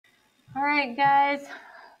All right, guys,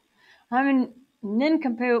 I'm a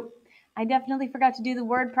nincompoop. I definitely forgot to do the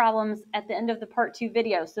word problems at the end of the part 2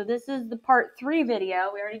 video. So this is the part 3 video.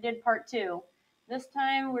 We already did part 2. This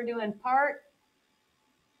time we're doing part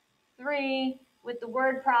 3 with the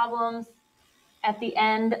word problems at the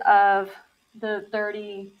end of the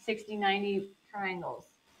 30, 60, 90 triangles.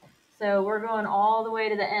 So we're going all the way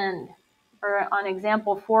to the end, or on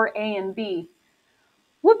example 4A and B.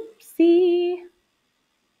 Whoopsie.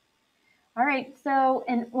 All right, so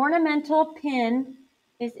an ornamental pin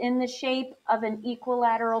is in the shape of an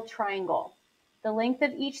equilateral triangle. The length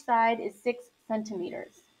of each side is 6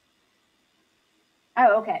 centimeters.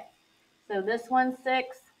 Oh, okay. So this one's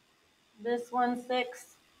 6, this one's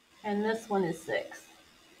 6, and this one is 6.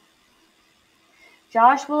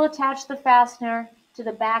 Josh will attach the fastener to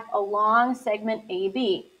the back along segment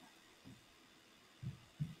AB.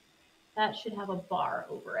 That should have a bar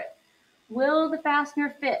over it. Will the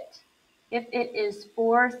fastener fit if it is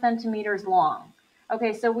 4 centimeters long?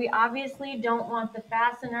 Okay, so we obviously don't want the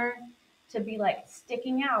fastener to be like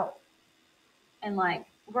sticking out and like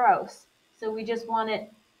gross. So we just want it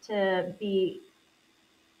to be,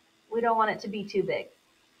 we don't want it to be too big.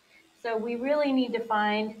 So we really need to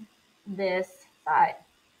find this side.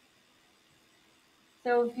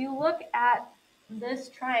 So if you look at this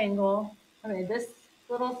triangle, okay, this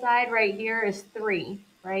little side right here is 3,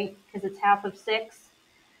 right? Because it's half of 6.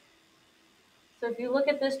 So if you look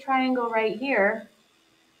at this triangle right here,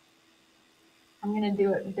 I'm going to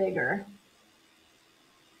do it bigger.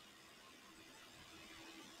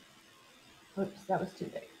 Oops, that was too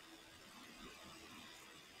big.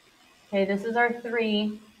 Okay, this is our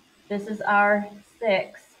 3. This is our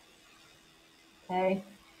 6. Okay,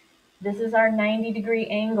 this is our 90-degree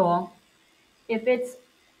angle. If it's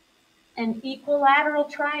an equilateral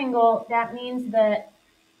triangle, that means that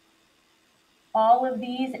all of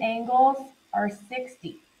these angles are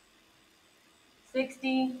 60.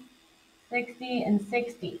 60, 60, and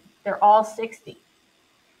 60. They're all 60.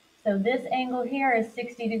 So this angle here is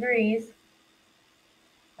 60 degrees.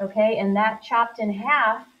 Okay, and that chopped in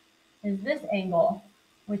half is this angle,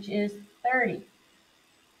 which is 30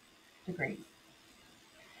 degrees.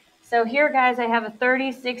 So here, guys, I have a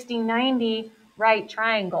 30, 60, 90 right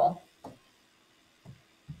triangle.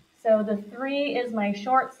 So the 3 is my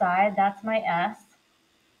short side, that's my S.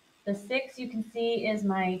 The 6 you can see is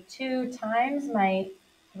my 2 times my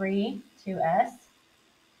 3, 2S.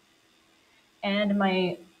 And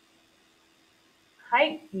my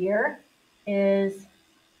height here is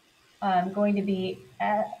going to be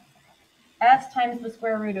S times the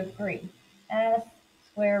square root of 3. S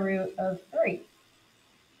square root of 3.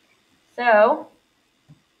 So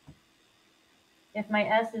if my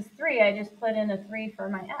S is 3, I just put in a 3 for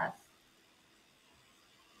my S.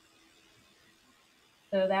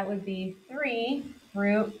 So that would be 3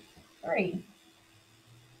 root 3.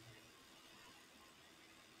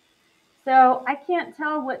 So I can't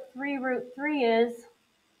tell what 3 root 3 is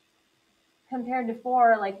compared to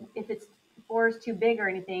 4, like if it's 4 is too big or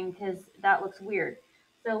anything, because that looks weird.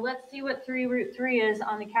 So let's see what 3 root 3 is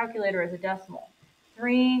on the calculator as a decimal.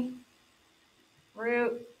 3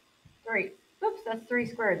 root 3. Oops, that's 3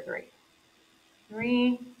 squared 3.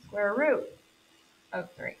 3 square root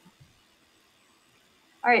of 3.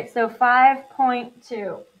 All right, so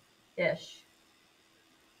 5.2-ish.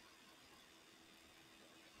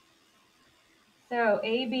 So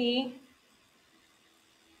AB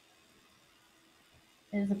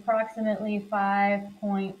is approximately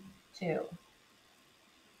 5.2. Let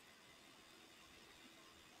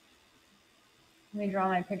me draw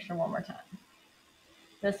my picture one more time.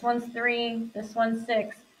 This one's 3, this one's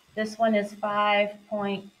 6, this one is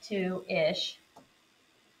 5.2-ish.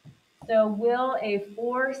 So will a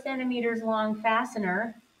 4 centimeters long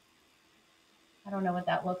fastener, I don't know what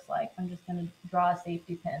that looks like. I'm just going to draw a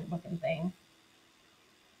safety pin looking thing.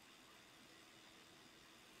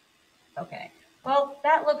 Okay, well,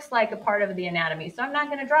 that looks like a part of the anatomy. So I'm not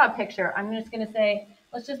going to draw a picture. I'm just going to say,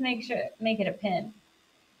 let's just make it a pin.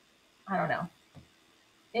 I don't know.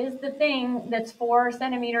 Is the thing that's 4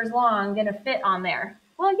 centimeters long going to fit on there?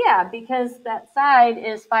 Well, yeah, because that side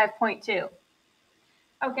is 5.2.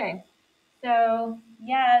 Okay, so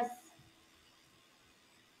yes,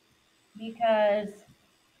 because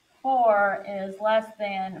 4 is less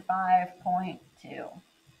than 5.2.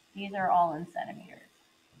 These are all in centimeters.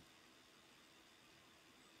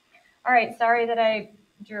 All right, sorry that I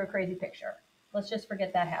drew a crazy picture. Let's just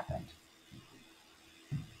forget that happened.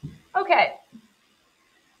 Okay.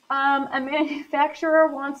 A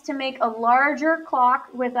manufacturer wants to make a larger clock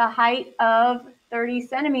with a height of 30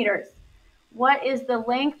 centimeters. What is the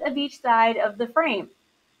length of each side of the frame?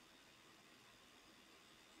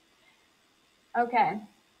 Okay.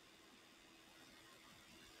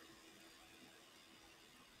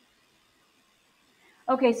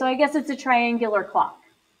 Okay, so I guess it's a triangular clock.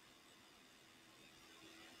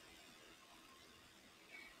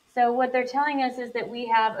 So what they're telling us is that we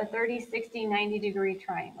have a 30, 60, 90-degree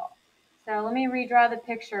triangle. So let me redraw the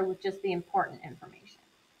picture with just the important information.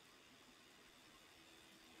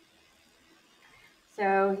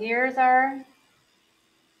 So here's our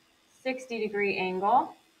 60-degree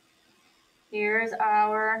angle. Here's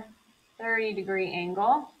our 30-degree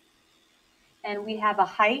angle. And we have a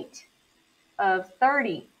height of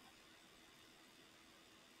 30.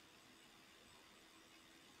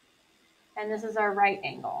 And this is our right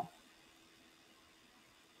angle.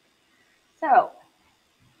 So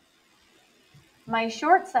my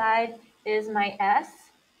short side is my S.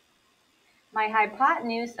 My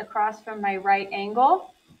hypotenuse across from my right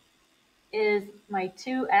angle is my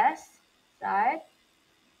 2S side.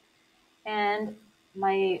 And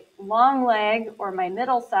my long leg, or my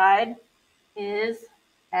middle side, is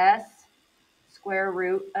S square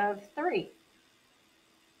root of 3.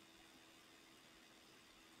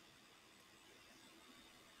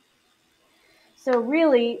 So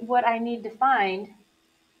really what I need to find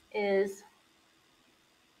is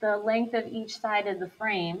the length of each side of the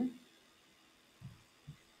frame.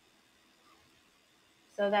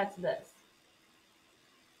 So that's this.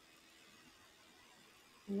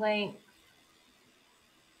 Length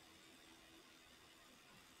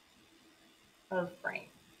of frame,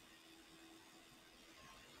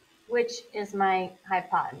 which is my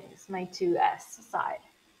hypotenuse, my 2S side.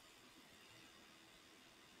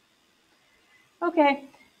 Okay,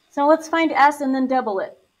 so let's find S and then double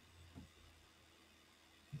it.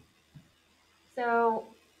 So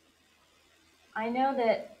I know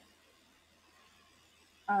that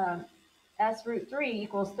S root 3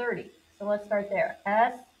 equals 30. So let's start there.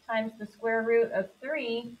 S times the square root of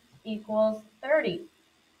 3 equals 30.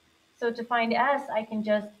 So to find S, I can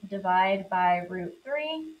just divide by root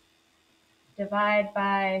 3, divide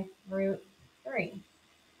by root 3.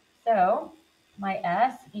 So my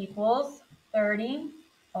S equals 30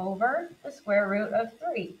 over the square root of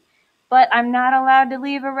 3. But I'm not allowed to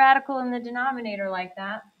leave a radical in the denominator like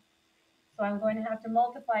that. So I'm going to have to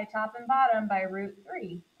multiply top and bottom by root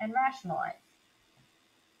 3 and rationalize.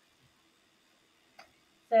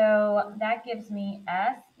 So that gives me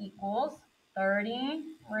S equals 30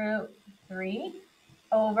 root 3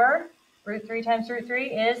 over root 3 times root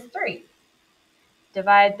 3 is 3.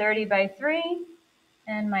 Divide 30 by 3,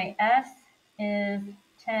 and my S is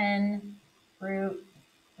 10 root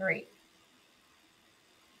 3.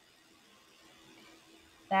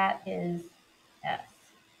 That is S.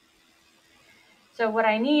 So what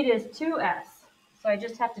I need is 2S. So I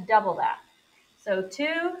just have to double that. So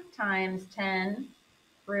 2 times 10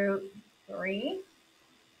 root 3,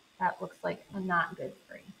 that looks like a not good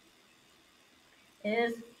 3,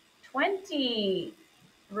 is 20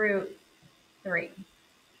 root 3.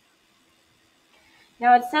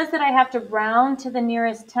 Now it says that I have to round to the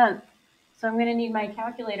nearest tenth. So I'm going to need my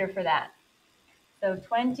calculator for that. So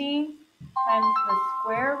 20 times the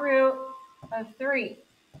square root of 3.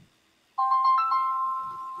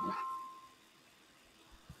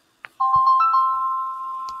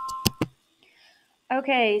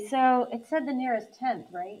 Okay, so it said the nearest tenth,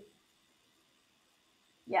 right?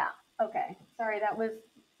 Yeah, okay. Sorry, that was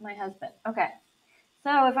my husband. Okay.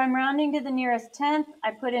 So if I'm rounding to the nearest tenth,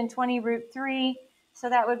 I put in 20 root 3, so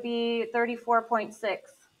that would be 34.6.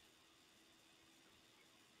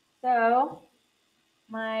 So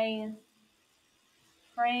my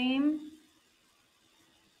frame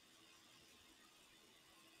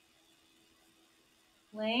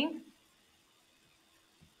length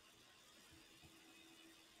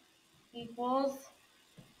equals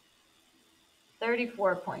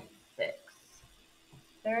 34.6.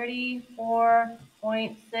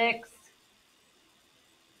 34.6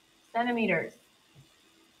 centimeters.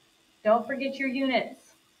 Don't forget your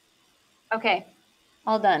units. Okay,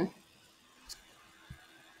 all done.